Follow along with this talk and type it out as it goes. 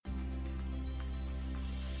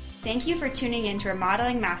Thank you for tuning in to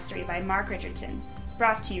Remodeling Mastery by Mark Richardson,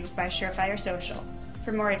 brought to you by Surefire Social.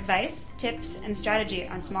 For more advice, tips, and strategy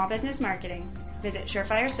on small business marketing, visit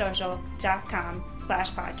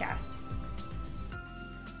surefiresocial.com/podcast.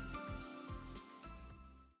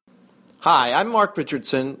 Hi, I'm Mark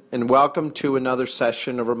Richardson, and welcome to another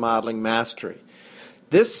session of Remodeling Mastery.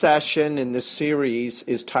 This session in this series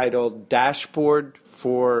is titled Dashboard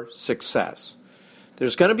for Success.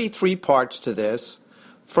 There's going to be three parts to this.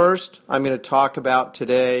 First, I'm going to talk about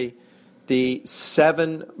today the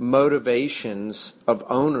 7 motivations of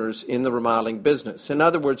owners in the remodeling business. In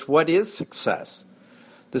other words, what is success?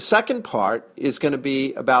 The second part is going to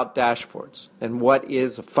be about dashboards and what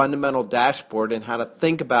is a fundamental dashboard and how to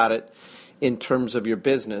think about it in terms of your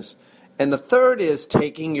business. And the third is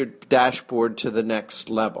taking your dashboard to the next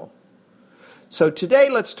level. So today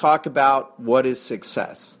let's talk about what is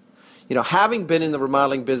success. You know, having been in the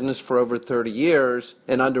remodeling business for over 30 years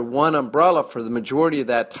and under one umbrella for the majority of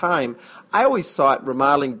that time, I always thought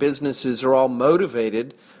remodeling businesses are all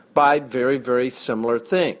motivated by very, very similar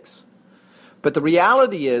things. But the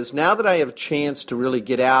reality is, now that I have a chance to really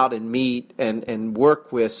get out and meet and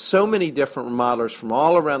work with so many different remodelers from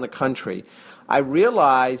all around the country, I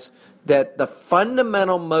realize that the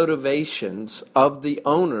fundamental motivations of the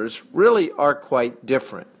owners really are quite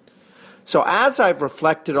different. So as I've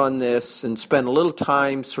reflected on this and spent a little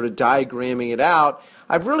time sort of diagramming it out,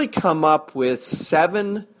 I've really come up with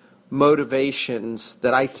 7 motivations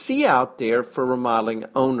that I see out there for remodeling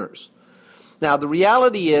owners. Now, the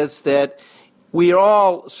reality is that we are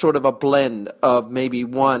all sort of a blend of maybe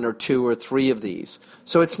 1 or 2 or 3 of these.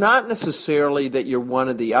 So it's not necessarily that you're one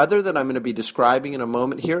or the other that I'm going to be describing in a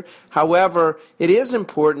moment here. However, it is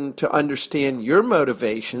important to understand your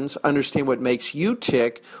motivations, understand what makes you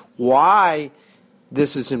tick, why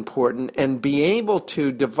this is important, and be able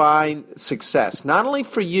to define success, not only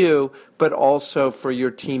for you, but also for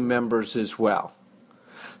your team members as well.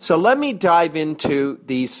 So let me dive into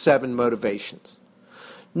these 7 motivations.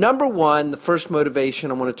 Number 1, the first motivation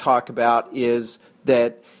I want to talk about is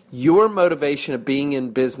that your motivation of being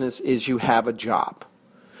in business is you have a job.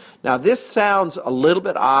 Now, this sounds a little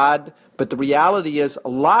bit odd, but the reality is a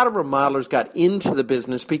lot of remodelers got into the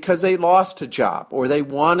business because they lost a job or they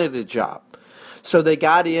wanted a job. So they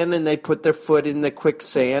got in and they put their foot in the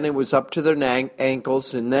quicksand. It was up to their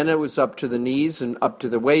ankles, and then it was up to the knees and up to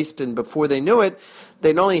the waist. And before they knew it,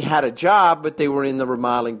 they not only had a job, but they were in the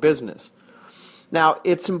remodeling business. Now,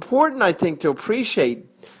 it's important, I think, to appreciate,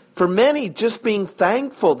 for many, just being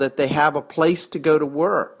thankful that they have a place to go to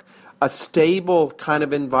work, a stable kind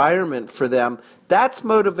of environment for them. That's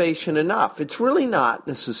motivation enough. It's really not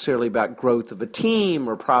necessarily about growth of a team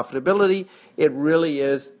or profitability. It really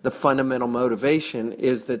is the fundamental motivation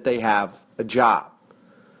is that they have a job.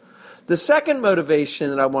 The second motivation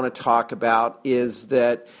that I want to talk about is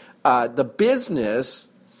that the business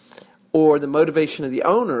or the motivation of the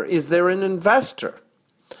owner is they're an investor.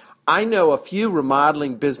 I know a few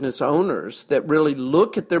remodeling business owners that really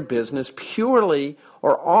look at their business purely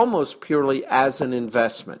or almost purely as an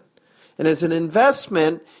investment. And as an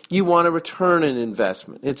investment, you want to return an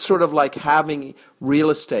investment. It's sort of like having real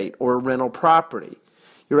estate or a rental property.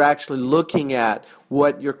 You're actually looking at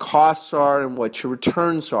what your costs are and what your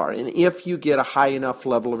returns are. And if you get a high enough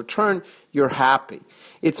level of return, you're happy.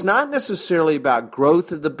 It's not necessarily about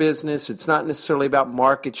growth of the business. It's not necessarily about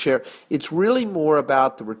market share. It's really more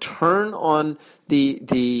about the return on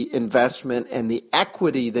the investment and the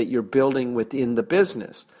equity that you're building within the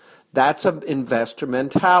business. That's an investor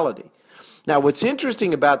mentality. Now, what's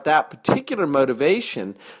interesting about that particular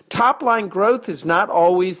motivation, top-line growth is not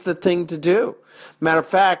always the thing to do. Matter of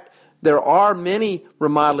fact, there are many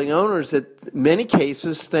remodeling owners that in many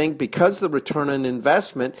cases think because of the return on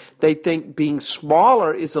investment, they think being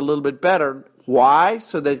smaller is a little bit better. Why?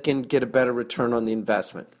 So they can get a better return on the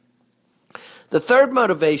investment. The third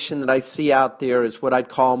motivation that I see out there is what I'd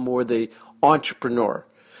call more the entrepreneur.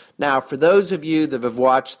 Now, for those of you that have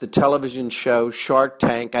watched the television show Shark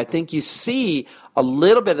Tank, I think you see a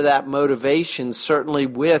little bit of that motivation, certainly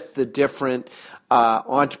with the different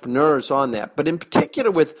entrepreneurs on that, but in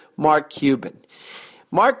particular with Mark Cuban.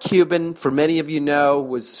 Mark Cuban, for many of you know,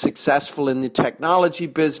 was successful in the technology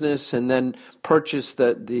business and then purchased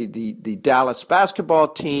the Dallas basketball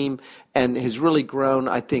team and has really grown,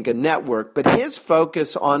 I think, a network. But his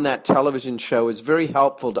focus on that television show is very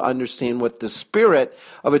helpful to understand what the spirit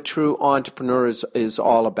of a true entrepreneur is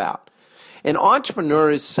all about. An entrepreneur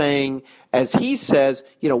is saying, as he says,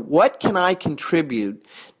 what can I contribute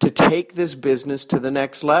to take this business to the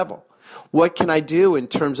next level? What can I do in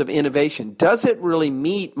terms of innovation? Does it really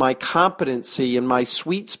meet my competency and my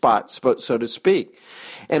sweet spot, so to speak?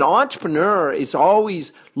 An entrepreneur is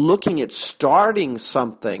always looking at starting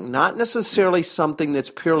something, not necessarily something that's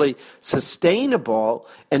purely sustainable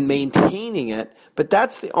and maintaining it, but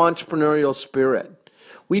that's the entrepreneurial spirit.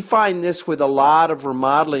 We find this with a lot of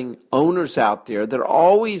remodeling owners out there. They're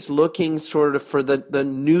always looking sort of for the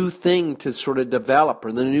new thing to sort of develop,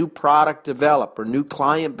 or the new product develop, or new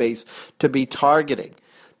client base to be targeting.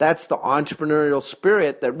 That's the entrepreneurial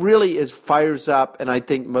spirit that really fires up and I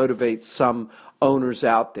think motivates some owners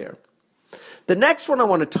out there. The next one I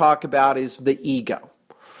want to talk about is the ego.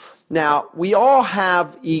 Now, we all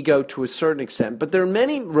have ego to a certain extent, but there are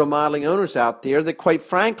many remodeling owners out there that, quite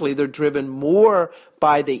frankly, they're driven more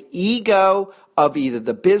by the ego of either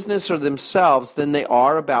the business or themselves than they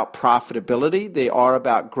are about profitability, they are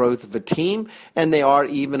about growth of a team, and they are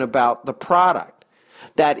even about the product.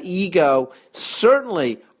 That ego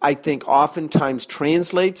certainly, I think, oftentimes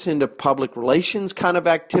translates into public relations kind of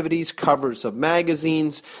activities, covers of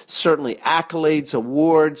magazines, certainly accolades,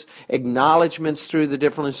 awards, acknowledgments through the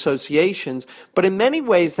different associations. But in many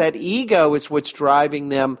ways, that ego is what's driving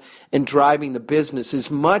them and driving the business as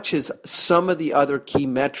much as some of the other key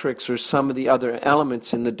metrics or some of the other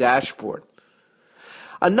elements in the dashboard.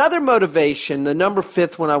 Another motivation, the number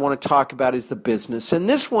 5th one I want to talk about, is the business. And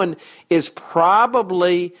this one is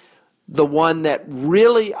probably the one that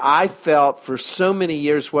really I felt for so many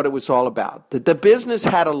years what it was all about. That the business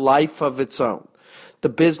had a life of its own. The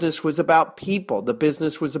business was about people. The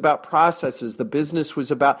business was about processes. The business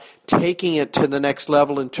was about taking it to the next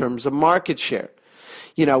level in terms of market share.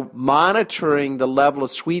 Monitoring the level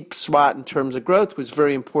of sweet spot in terms of growth was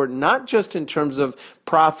very important, not just in terms of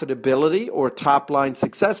profitability or top-line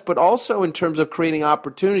success, but also in terms of creating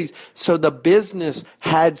opportunities so the business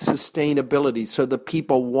had sustainability, so the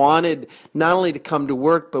people wanted not only to come to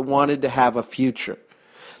work, but wanted to have a future.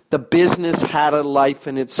 The business had a life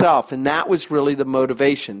in itself, and that was really the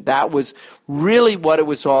motivation. That was really what it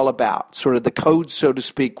was all about. Sort of the code, so to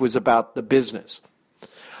speak, was about the business.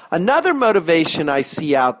 Another motivation I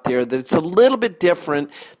see out there that's a little bit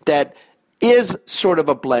different, that is sort of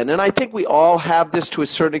a blend, and I think we all have this to a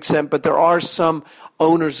certain extent, but there are some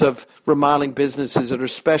owners of remodeling businesses that are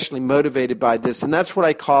especially motivated by this, and that's what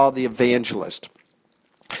I call the evangelist.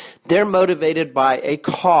 They're motivated by a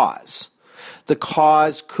cause. The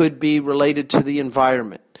cause could be related to the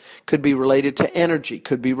environment, could be related to energy,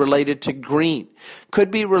 could be related to green,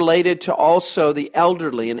 could be related to also the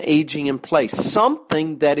elderly and aging in place.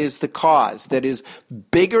 Something that is the cause, that is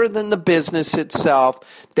bigger than the business itself,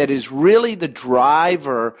 that is really the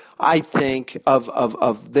driver, I think,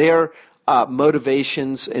 of their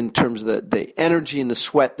motivations in terms of the energy and the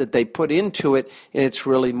sweat that they put into it, and it's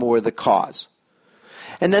really more the cause.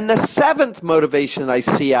 And then the 7th motivation I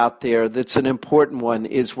see out there that's an important one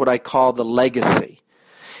is what I call the legacy.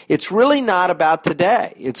 It's really not about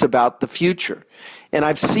today. It's about the future. And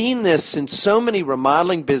I've seen this in so many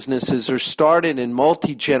remodeling businesses are started in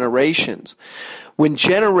multi-generations. When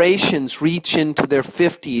generations reach into their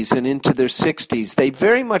 50s and into their 60s, they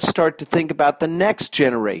very much start to think about the next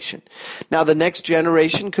generation. Now, the next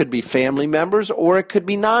generation could be family members or it could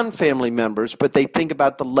be non-family members, but they think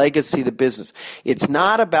about the legacy of the business. It's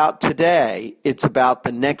not about today. It's about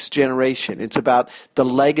the next generation. It's about the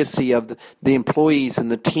legacy of the employees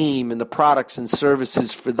and the team and the products and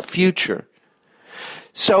services for the future.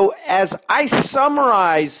 So as I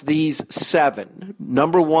summarize these 7,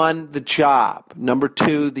 number 1, the job, number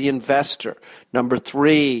 2, the investor, number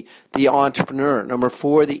 3, the entrepreneur, number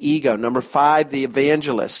 4, the ego, number 5, the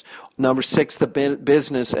evangelist, number 6, the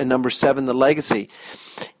business, and number 7, the legacy.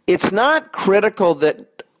 It's not critical that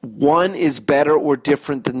one is better or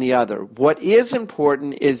different than the other. What is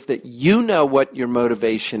important is that you know what your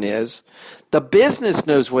motivation is, the business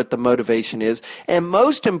knows what the motivation is, and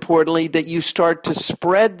most importantly, that you start to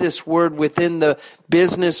spread this word within the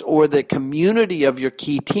business or the community of your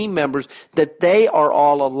key team members that they are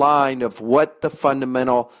all aligned of what the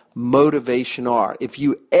fundamental motivation are. If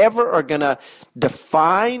you ever are going to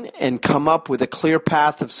define and come up with a clear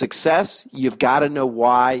path of success, you've got to know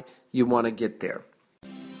why you want to get there.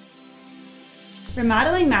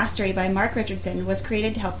 Remodeling Mastery by Mark Richardson was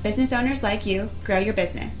created to help business owners like you grow your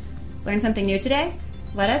business. Learn something new today?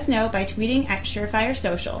 Let us know by tweeting at Surefire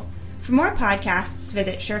Social. For more podcasts,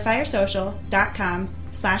 visit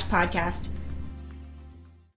surefiresocial.com/podcast